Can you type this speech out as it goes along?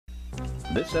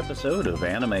This episode of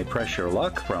Anime Pressure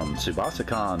Luck from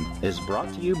Tsubasacon is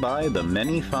brought to you by the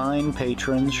many fine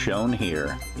patrons shown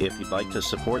here. If you'd like to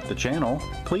support the channel,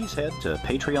 please head to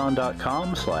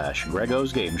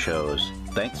patreon.com/gregosgameshows.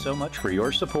 Thanks so much for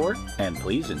your support, and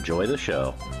please enjoy the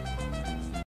show.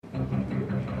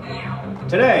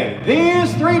 Today,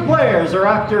 these three players are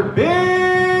after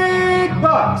big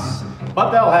bucks,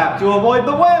 but they'll have to avoid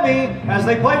the whammy as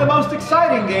they play the most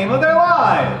exciting game of their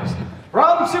lives.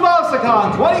 From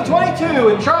Tsubasacon 2022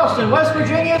 in Charleston, West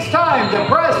Virginia, it's time to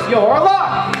press your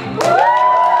luck!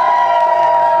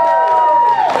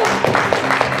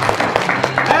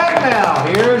 And now,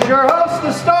 here's your host,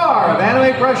 the star of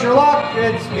Anime Pressure Luck.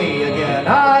 It's me again.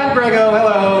 Hi, I'm Grego.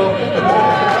 Hello.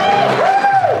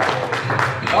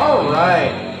 All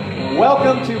right.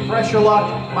 Welcome to Pressure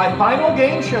Luck, my final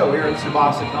game show here at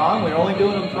Tsubasacon. We're only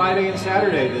doing them Friday and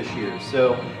Saturday this year,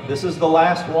 so this is the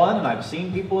last one, and I've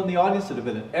seen people in the audience that have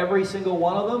been in every single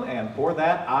one of them, and for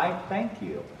that, I thank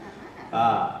you.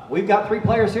 We've got three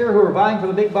players here who are vying for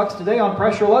the big bucks today on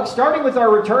Pressure Luck, starting with our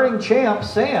returning champ,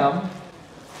 Sam.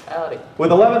 Howdy.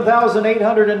 With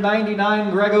 11,899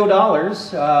 Grego dollars.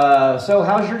 So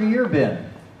how's your year been?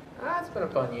 It's been a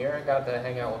fun year. I got to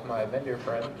hang out with my vendor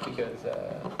friend because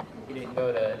he didn't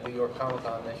go to New York Comic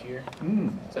Con this year.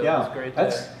 So yeah, it was great.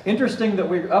 That's interesting that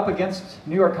we're up against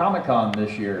New York Comic Con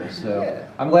this year. So yeah.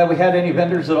 I'm glad we had any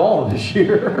vendors at all this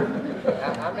year.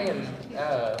 I mean,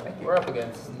 we're up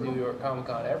against New York Comic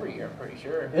Con every year, I'm pretty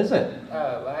sure. Is it?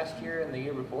 Last year and the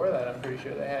year before that, I'm pretty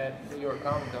sure they had New York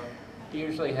Comic Con. He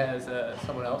usually has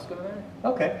someone else go there.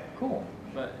 Okay, cool.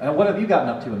 But And what have you gotten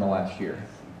up to in the last year?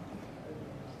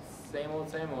 same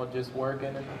old, just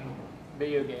working and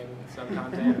video games and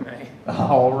sometimes anime.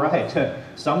 All right.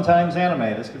 Sometimes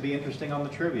anime. This could be interesting on the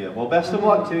trivia. Well, best of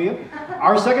luck to you.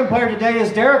 Our second player today is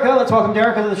Derica. Let's welcome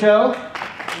Derica to the show.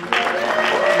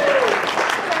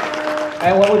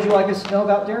 And what would you like us to know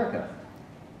about Derica?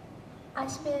 I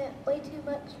spent way too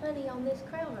much money on this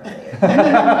crown earlier.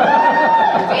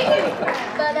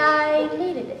 But I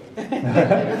needed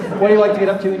it. What do you like to get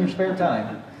up to in your spare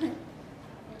time?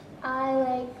 I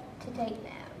like to take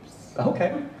naps.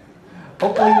 Okay.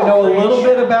 Hopefully you know a little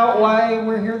bit about why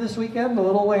we're here this weekend. A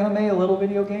little anime, a little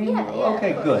video game? Yeah,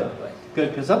 Okay, good. Good,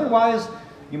 because otherwise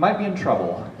you might be in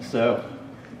trouble. So,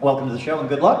 welcome to the show and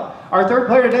good luck. Our third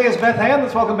player today is Beth Ann.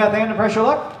 Let's welcome Beth Ann to Pressure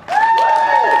Luck.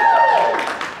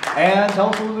 And tell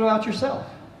us a little bit about yourself.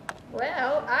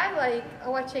 Well, I like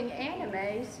watching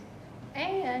animes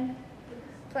and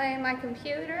playing my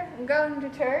computer and going to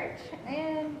church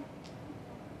and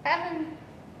having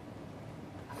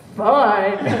fun.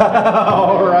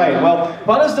 All right. Well,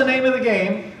 fun is the name of the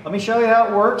game. Let me show you how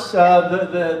it works.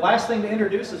 The last thing to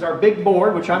introduce is our big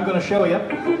board, which I'm going to show you.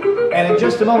 And in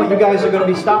just a moment, you guys are going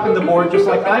to be stopping the board just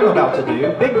like I'm about to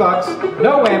do. Big bucks,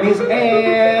 no whammies,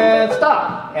 and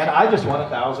stop. And I just won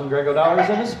 1,000 Grego dollars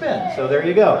in a spin. So there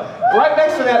you go. Right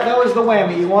next to that, though, is the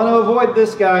whammy. You want to avoid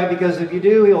this guy because if you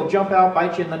do, he'll jump out,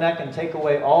 bite you in the neck, and take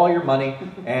away all your money.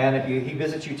 And if he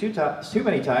visits you too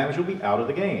many times, you'll be out of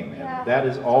the game. And that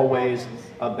is always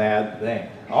a bad thing.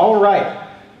 All right.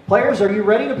 Players, are you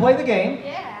ready to play the game?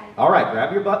 Yeah. All right,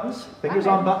 grab your buttons. Fingers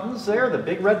on buttons there. The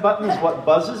big red button is what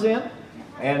buzzes in.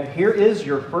 And here is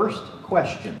your first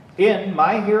question. In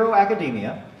My Hero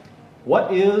Academia,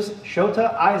 what is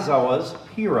Shota Aizawa's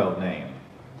hero name?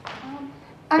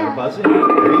 Got a buzz in.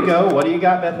 There you go. What do you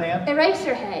got, Beth Ann?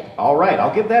 Eraserhead. All right,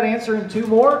 I'll give that answer in 2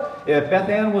 more. If Beth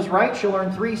Ann was right, she'll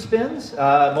earn 3 spins.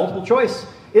 Multiple choice.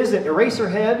 Is it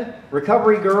Eraserhead,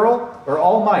 Recovery Girl, or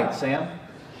All Might, Sam?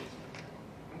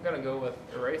 I'm going to go with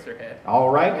Eraserhead. All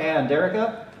right, and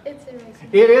Derica? It's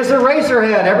Eraserhead. It is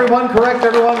Eraserhead. Everyone correct,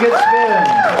 everyone gets spins.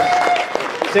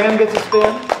 Sam gets a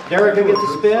spin, Derica gets a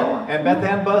spin, and Beth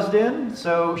Ann buzzed in,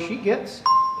 so she gets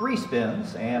 3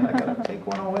 spins. And I gotta take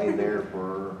one away there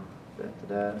for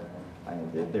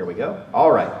there we go.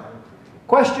 All right.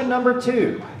 Question number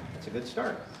 2. That's a good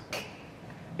start.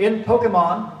 In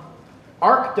Pokemon,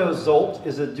 Arctozolt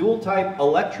is a dual type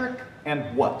electric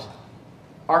and what?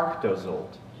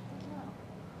 Arctozolt.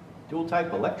 Dual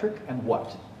type electric and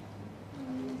what?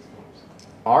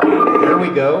 There we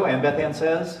go. And Beth Ann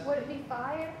says? Would it be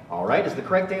fire? All right. Is the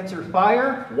correct answer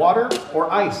fire, water, or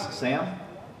ice, Sam?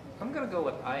 I'm going to go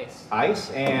with ice.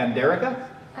 Ice. And Derica?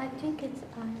 I think it's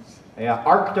ice. Yeah,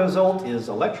 Arctozolt is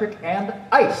electric and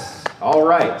ice. All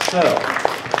right. So,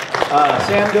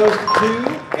 Sam goes to 2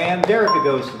 and Derica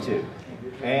goes to 2.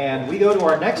 And we go to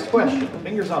our next question.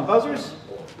 Fingers on buzzers.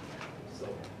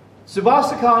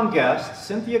 Tsubasacon guest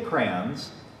Cynthia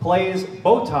Kranz plays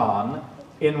Botan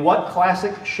in what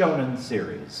classic shonen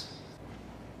series?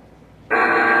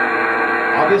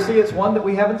 I'll obviously it's one that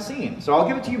we haven't seen. So I'll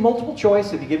give it to you multiple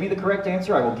choice. If you give me the correct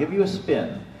answer, I will give you a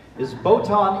spin. Is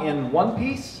Botan in One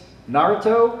Piece,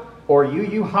 Naruto, or Yu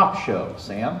Yu Hakusho?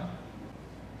 Sam?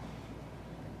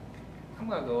 I'm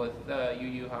going to go with Yu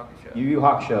Yu Hakusho. Yu Yu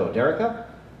Hakusho. Derica?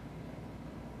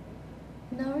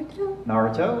 Naruto?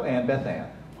 Naruto, and Beth Ann.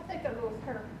 I think I'll go with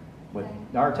her. With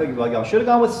Naruto, y'all should have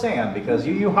gone with Sam because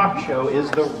Yu Yu Hakusho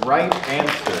is the right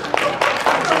answer.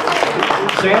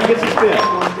 Sam gets a spin.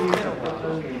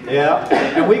 Yeah,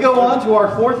 and we go on to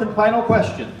our fourth and final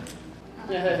question.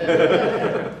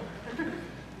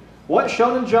 What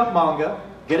Shonen Jump manga,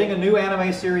 getting a new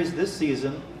anime series this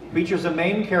season, features a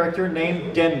main character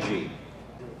named Denji?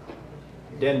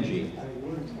 Denji.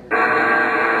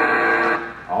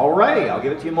 Alrighty, I'll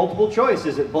give it to you multiple choice.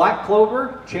 Is it Black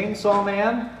Clover, Chainsaw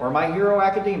Man, or My Hero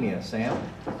Academia, Sam?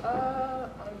 I'm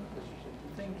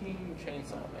thinking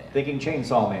Chainsaw Man. Thinking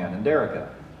Chainsaw Man. And Derica?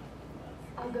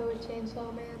 I'll go with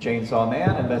Chainsaw Man. Chainsaw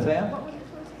Man. And Beth Ann?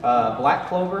 Black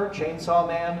Clover, Chainsaw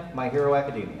Man, My Hero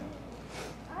Academia.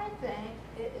 I think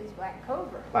it is Black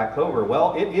Clover. Black Clover.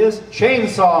 Well, it is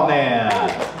Chainsaw Man.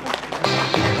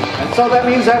 And so that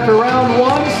means after round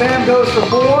one, Sam goes for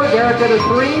 4, Derica to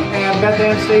 3, and Beth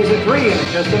Ann stays at 3. And in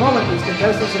just a moment, these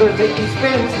contestants are going to take these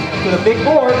spins to the big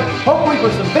board, hopefully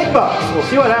for some big bucks. We'll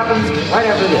see what happens right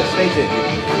after this. Stay tuned.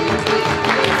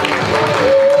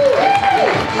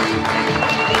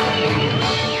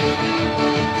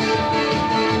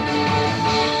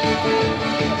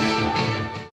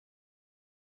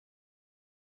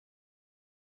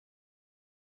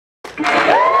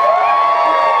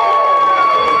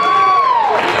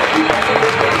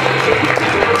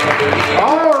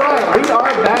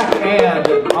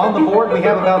 On the board, we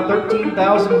have about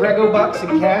 13,000 Grego bucks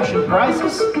in cash and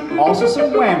prizes. Also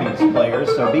some whammies, players,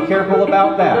 so be careful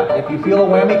about that. If you feel a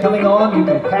whammy coming on, you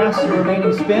can pass your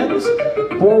remaining spins.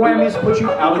 4 whammies put you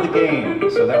out of the game,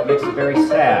 so that makes it a very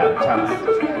sad time.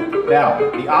 Now,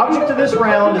 the object of this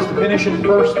round is to finish in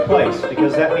first place,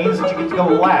 because that means that you get to go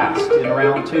last in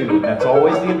round 2. And that's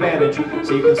always the advantage,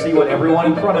 so you can see what everyone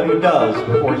in front of you does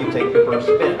before you take your first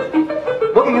spin.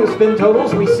 Looking at the spin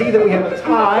totals, we see that we have a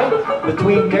tie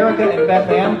between Derica and Beth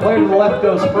Ann. Player to the left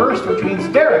goes first, which means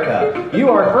Derica, you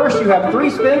are first. You have 3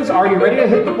 spins. Are you ready to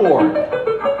hit the board?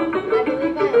 I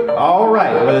believe I am. All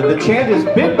right. Well, the chant is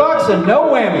big bucks and no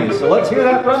whammies. So let's hear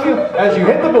that from you as you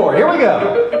hit the board. Here we go.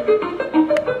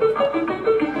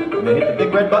 And then hit the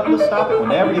big red button to stop it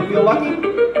whenever you feel lucky.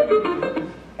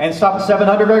 And stop at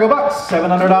 700 Grego bucks.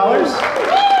 $700.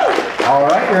 All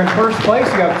right, you're in first place.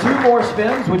 You have 2 more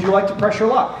spins. Would you like to press your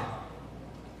luck?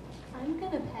 I'm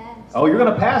gonna pass. Oh, you're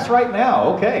going to pass right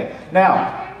now. Okay.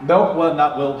 Now, no, well,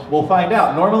 not. We'll find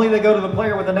out. Normally, they go to the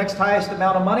player with the next highest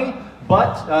amount of money,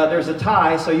 but there's a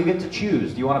tie, so you get to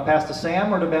choose. Do you want to pass to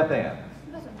Sam or to Beth Ann?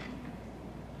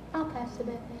 I'll pass to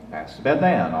Beth Ann. Pass to Beth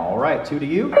Ann. All right, 2 to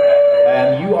you.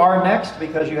 And you are next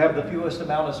because you have the fewest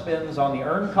amount of spins on the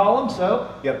earn column. So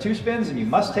you have 2 spins and you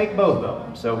must take both of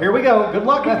them. So here we go. Good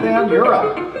luck, Beth Ann. You're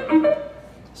up.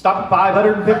 Stop at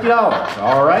 $550.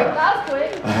 All right. That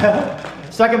was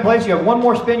quick. Second place, you have 1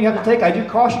 more spin you have to take. I do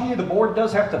caution you, the board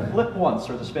does have to flip once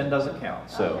or the spin doesn't count.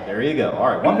 So there you go. All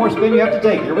right, 1 more spin you have to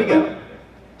take. Here we go.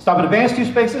 Stop at advance 2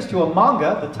 spaces to a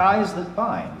manga, The Ties That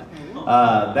Bind.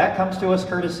 That comes to us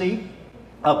courtesy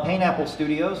of Pineapple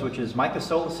Studios, which is Micah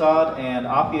Solasad and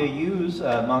Apia Yu's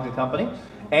manga company.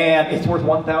 And it's worth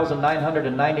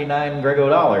 1,999 Grego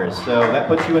dollars. So that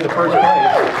puts you into first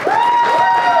place.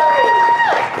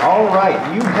 All right,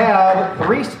 you have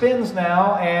 3 spins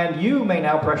now, and you may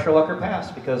now press your luck or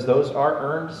pass because those are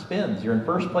earned spins. You're in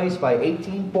first place by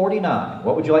 1849.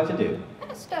 What would you like to do?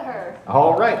 Pass to her.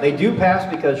 All right, they do pass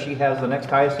because she has the next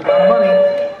highest amount of money.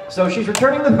 So she's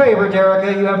returning the favor,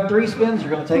 Derica. You have 3 spins.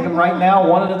 You're going to take them right now,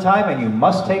 1 at a time, and you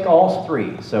must take all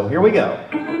 3. So here we go.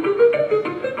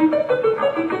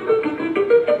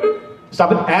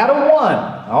 Stop it at a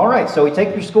 1. All right, so we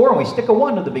take your score and we stick a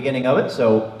 1 at the beginning of it.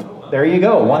 So there you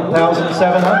go, 1,700.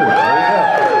 There you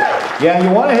go. Yeah,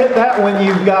 you want to hit that when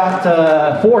you've got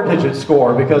a 4-digit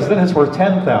score because then it's worth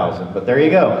 10,000. But there you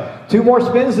go. 2 more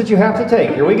spins that you have to take.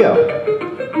 Here we go.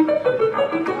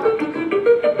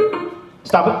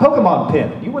 Stop at Pokemon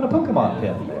pin. You win a Pokemon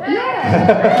pin.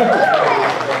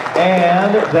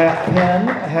 And that pin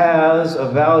has a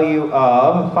value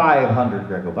of 500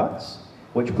 Grego bucks,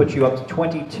 which puts you up to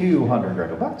 2,200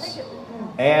 Grego bucks.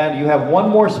 And you have 1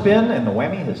 more spin, and the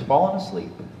whammy has fallen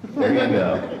asleep. There you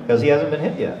go, because he hasn't been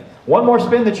hit yet. 1 more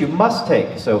spin that you must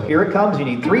take. So here it comes. You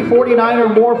need 349 or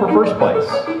more for first place.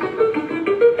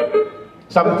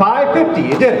 Stop at 550.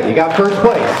 You did it. You got first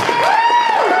place.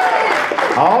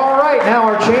 All right, right, now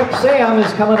our champ Sam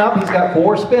is coming up. He's got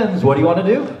 4 spins. What do you want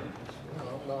to do? I'm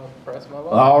gonna press my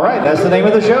button. All right, that's the name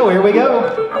of the show. Here we go.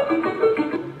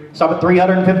 Stop at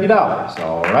 $350.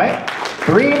 All right.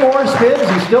 3 more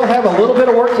spins. You still have a little bit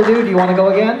of work to do. Do you want to go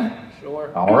again?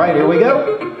 Sure. All right, here we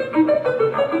go.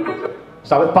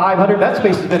 Stop at 500. That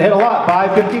space has been hit a lot.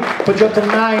 550 puts you up to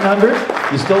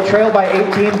 900. You still trail by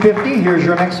 1850. Here's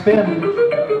your next spin.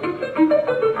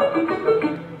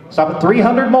 Stop at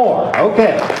 300 more.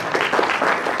 Okay.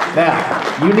 Now,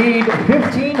 you need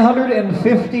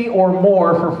 1,550 or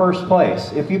more for first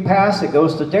place. If you pass, it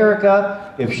goes to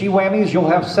Derica. If she whammies, you'll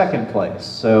have second place.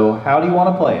 So how do you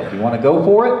want to play it? Do you want to go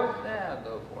for it? Yeah,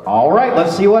 go for it. All right,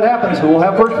 let's see what happens. Who will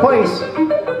have first place?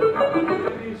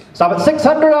 Stop at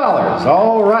 $600.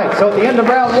 All right, so at the end of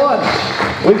round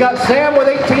 1, we've got Sam with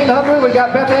 1,800. We've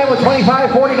got Beth Ann with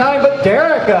 2,549. But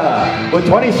Derica with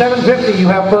 2,750. You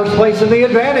have first place in the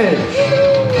advantage.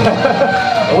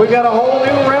 We've got a whole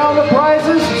new round of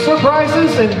prizes,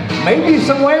 surprises, and maybe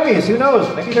some whammies. Who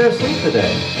knows? Maybe they're asleep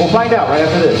today. We'll find out right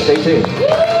after this. Stay tuned.